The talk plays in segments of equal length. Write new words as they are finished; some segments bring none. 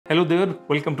Hello there,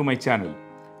 welcome to my channel.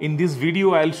 In this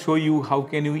video, I'll show you how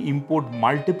can you import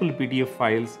multiple PDF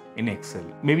files in Excel.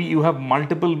 Maybe you have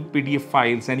multiple PDF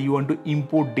files and you want to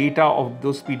import data of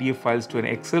those PDF files to an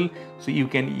Excel, so you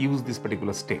can use these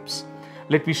particular steps.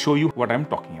 Let me show you what I'm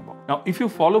talking about. Now, if you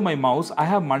follow my mouse, I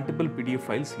have multiple PDF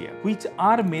files here, which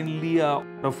are mainly a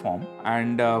order form,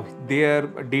 and their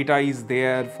data is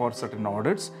there for certain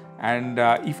orders. And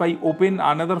if I open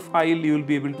another file, you will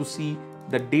be able to see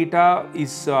the data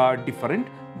is different,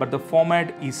 but the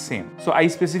format is same. So I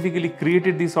specifically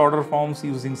created these order forms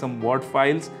using some Word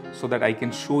files so that I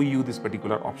can show you these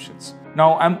particular options.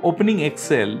 Now I'm opening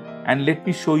Excel and let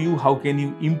me show you how can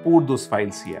you import those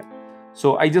files here.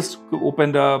 So I just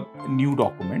opened a new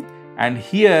document, and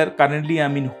here currently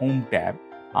I'm in Home tab.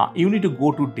 You need to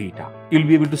go to data. You'll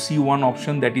be able to see one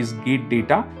option, that is get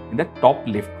data, in the top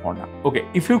left corner. Okay,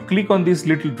 if you click on this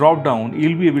little drop down,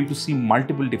 you'll be able to see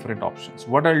multiple different options.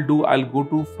 What I'll do, I'll go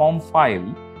to form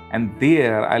file, and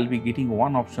there I'll be getting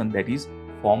one option, that is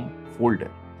form folder.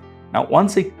 Now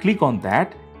once I click on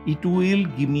that, it will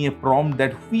give me a prompt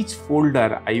that which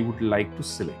folder I would like to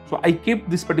select. So I kept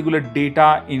this particular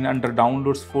data in under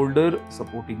downloads folder,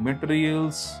 supporting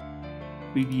materials,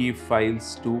 PDF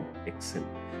files to Excel.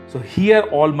 So here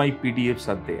all my PDFs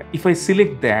are there. If I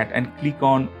select that and click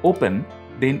on open,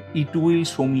 then it will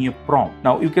show me a prompt.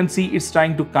 Now you can see it's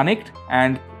trying to connect,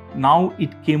 and now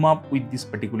it came up with this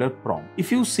particular prompt.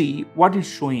 If you see what is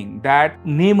showing, that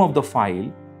name of the file,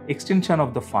 extension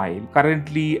of the file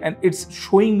currently, and it's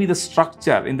showing me the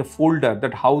structure in the folder,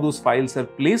 that how those files are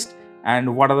placed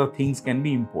and what other things can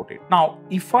be imported. Now,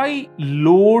 if I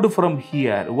load from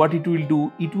here, what it will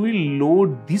do, it will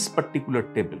load this particular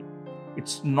table.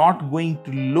 It's not going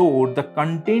to load the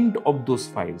content of those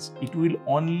files. It will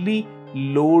only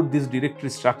load this directory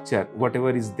structure, whatever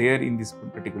is there in this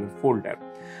particular folder.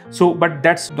 So, but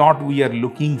that's not we are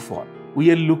looking for. We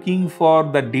are looking for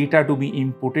the data to be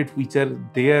imported which are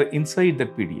there inside the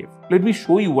PDF. Let me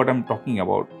show you what I'm talking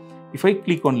about. If I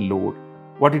click on load,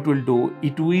 what it will do,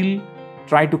 it will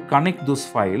try to connect those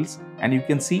files, and you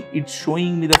can see it's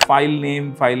showing me the file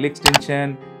name, file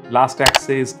extension, last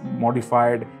accessed,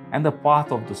 modified, and the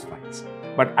path of those files.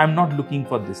 But I'm not looking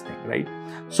for this thing, right?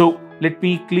 So let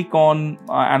me click on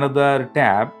another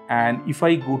tab, and if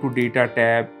I go to data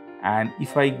tab, and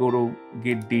if I go to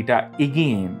get data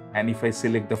again, and if I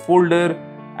select the folder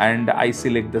and I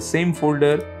select the same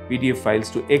folder, PDF files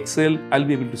to Excel, I'll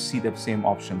be able to see the same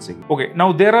options again. Okay,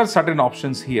 now there are certain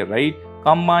options here, right?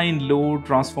 Combine, load,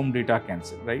 transform data,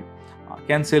 cancel, right?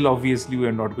 Cancel, obviously we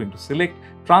are not going to select.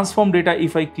 Transform data,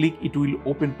 if I click, it will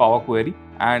open Power Query.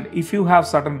 And if you have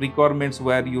certain requirements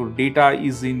where your data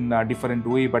is in a different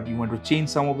way, but you want to change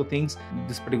some of the things,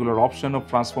 this particular option of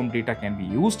transform data can be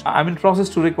used. I'm in process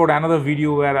to record another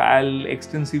video where I'll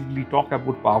extensively talk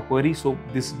about Power Query. So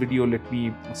this video, let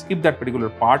me skip that particular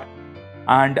part.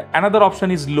 And another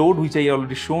option is load, which I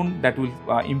already shown, that will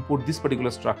import this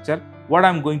particular structure. What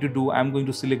I'm going to do, I'm going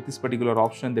to select this particular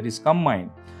option, that is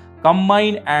combine.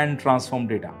 Combine and transform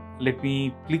data. Let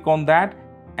me click on that,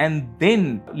 and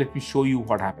then let me show you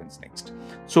what happens next.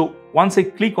 So once I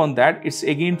click on that, it's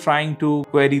again trying to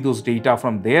query those data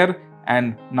from there,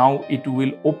 and now it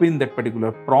will open that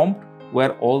particular prompt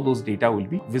where all those data will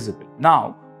be visible.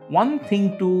 Now, one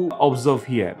thing to observe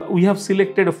here, we have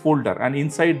selected a folder, and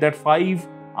inside that 5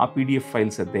 PDF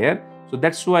files are there. So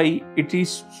that's why it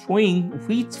is showing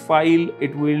which file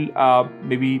it will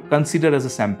maybe consider as a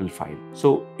sample file.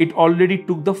 So it already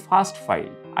took the first file.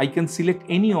 I can select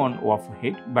any one of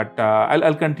it, but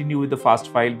I'll continue with the first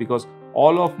file because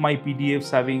all of my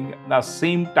PDFs having the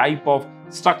same type of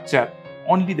structure,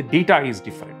 only the data is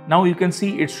different. Now you can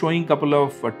see it's showing a couple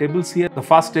of tables here. The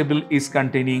first table is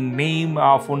containing name,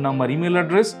 phone number, email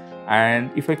address,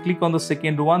 and if I click on the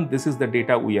second one, this is the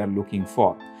data we are looking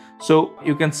for. So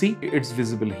you can see it's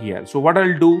visible here. So what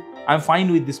I'll do, I'm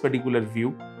fine with this particular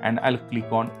view, and I'll click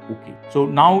on OK. So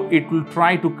now it will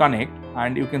try to connect,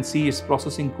 and you can see it's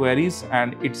processing queries,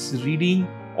 and it's reading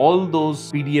all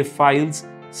those PDF files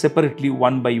separately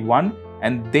one by one,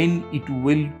 and then it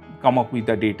will come up with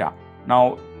the data.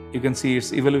 Now you can see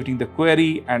it's evaluating the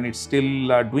query, and it's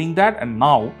still doing that, and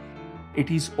now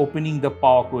it is opening the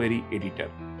Power Query editor.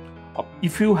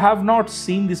 If you have not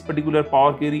seen this particular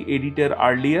Power Query editor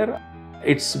earlier,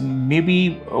 it's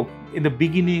maybe in the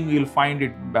beginning you'll find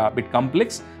it a bit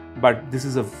complex, but this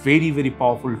is a very, very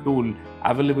powerful tool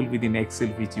available within Excel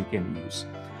which you can use.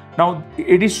 Now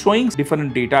it is showing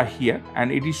different data here,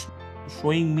 and it is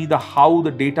showing me how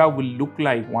the data will look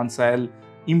like once I'll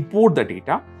import the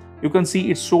data. You can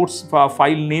see it shows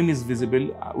file name is visible,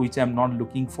 which I'm not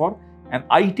looking for, And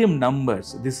item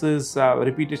numbers, this is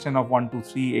repetition of 1, 2,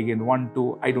 3, again 1,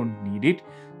 2, I don't need it.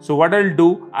 So what I'll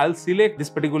do, I'll select this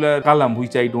particular column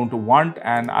which I don't want,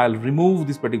 and I'll remove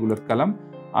this particular column.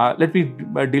 Let me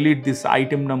delete this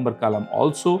item number column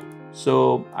also.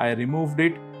 So I removed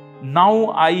it. Now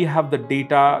I have the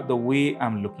data the way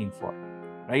I'm looking for,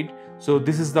 right? So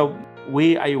this is the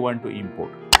way I want to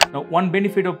import. Now, one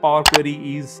benefit of Power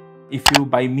Query is if you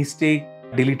by mistake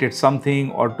deleted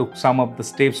something or took some of the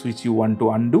steps which you want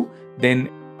to undo, then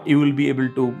you will be able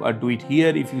to do it here.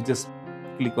 If you just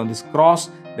click on this cross,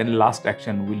 then last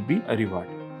action will be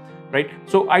rewarded, right?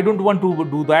 So I don't want to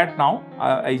do that now.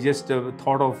 I just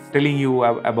thought of telling you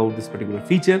about this particular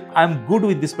feature. I'm good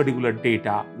with this particular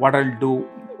data. What I'll do,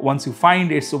 once you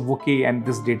find it's okay and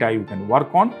this data you can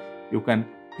work on, you can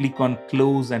click on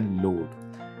close and load.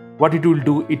 What it will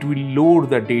do, it will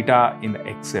load the data in the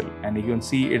Excel, and you can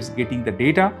see it's getting the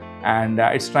data, and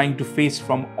it's trying to fetch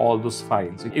from all those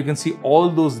files. You can see all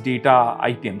those data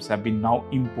items have been now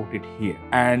imported here.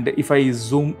 And if I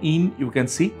zoom in, you can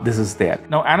see this is there.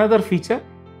 Now another feature,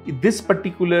 this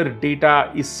particular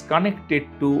data is connected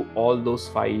to all those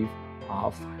 5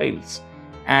 files.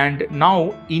 And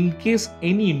now in case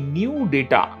any new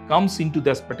data comes into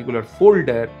this particular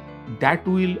folder, that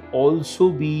will also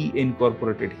be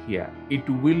incorporated here. It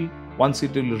will, once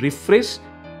it will refresh,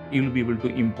 you will be able to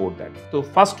import that. So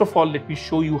first of all, let me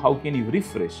show you how can you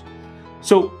refresh.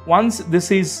 So once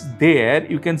this is there,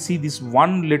 you can see this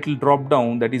one little drop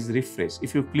down that is refresh.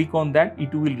 If you click on that,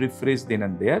 it will refresh then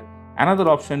and there. Another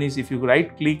option is if you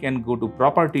right click and go to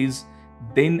properties,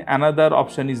 then another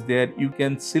option is there. You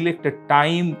can select a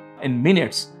time in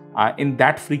minutes. In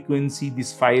that frequency,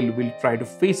 this file will try to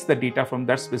fetch the data from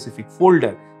that specific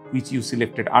folder which you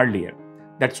selected earlier.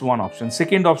 That's one option.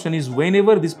 Second option is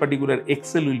whenever this particular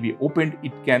Excel will be opened,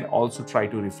 it can also try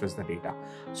to refresh the data.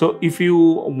 So if you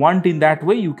want in that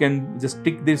way, you can just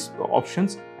tick these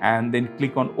options and then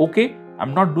click on OK.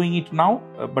 I'm not doing it now,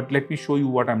 but let me show you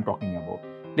what I'm talking about.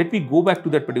 Let me go back to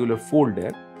that particular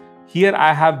folder. Here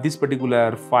I have this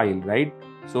particular file, right?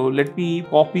 So let me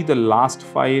copy the last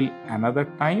file another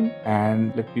time,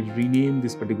 and let me rename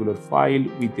this particular file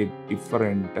with a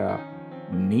different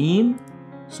name.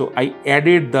 So I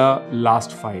added the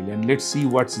last file, and let's see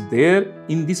what's there.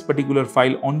 In this particular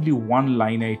file, only one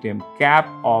line item, cap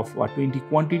of 20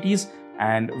 quantities,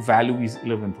 and value is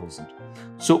 11,000.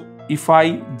 So if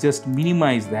I just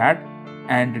minimize that,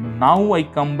 and now I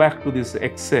come back to this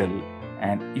Excel,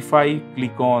 and if I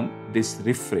click on this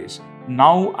refresh,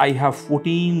 now I have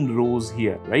 14 rows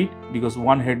here, right? Because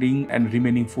one heading and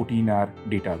remaining 14 are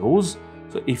data rows.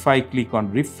 So if I click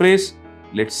on refresh,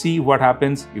 let's see what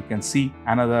happens. You can see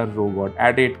another row got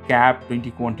added, cap,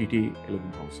 20 quantity,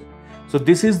 11,000. So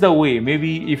this is the way.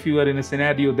 Maybe if you are in a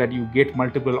scenario that you get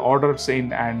multiple orders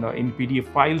in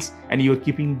PDF files and you're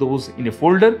keeping those in a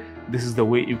folder, this is the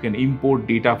way you can import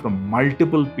data from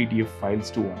multiple PDF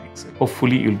files to one Excel.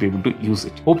 Hopefully you'll be able to use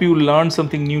it. Hope you learned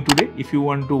something new today. If you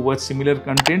want to watch similar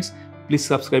contents, please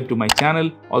subscribe to my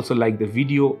channel. Also like the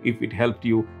video if it helped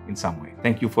you in some way.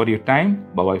 Thank you for your time.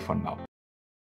 Bye-bye for now.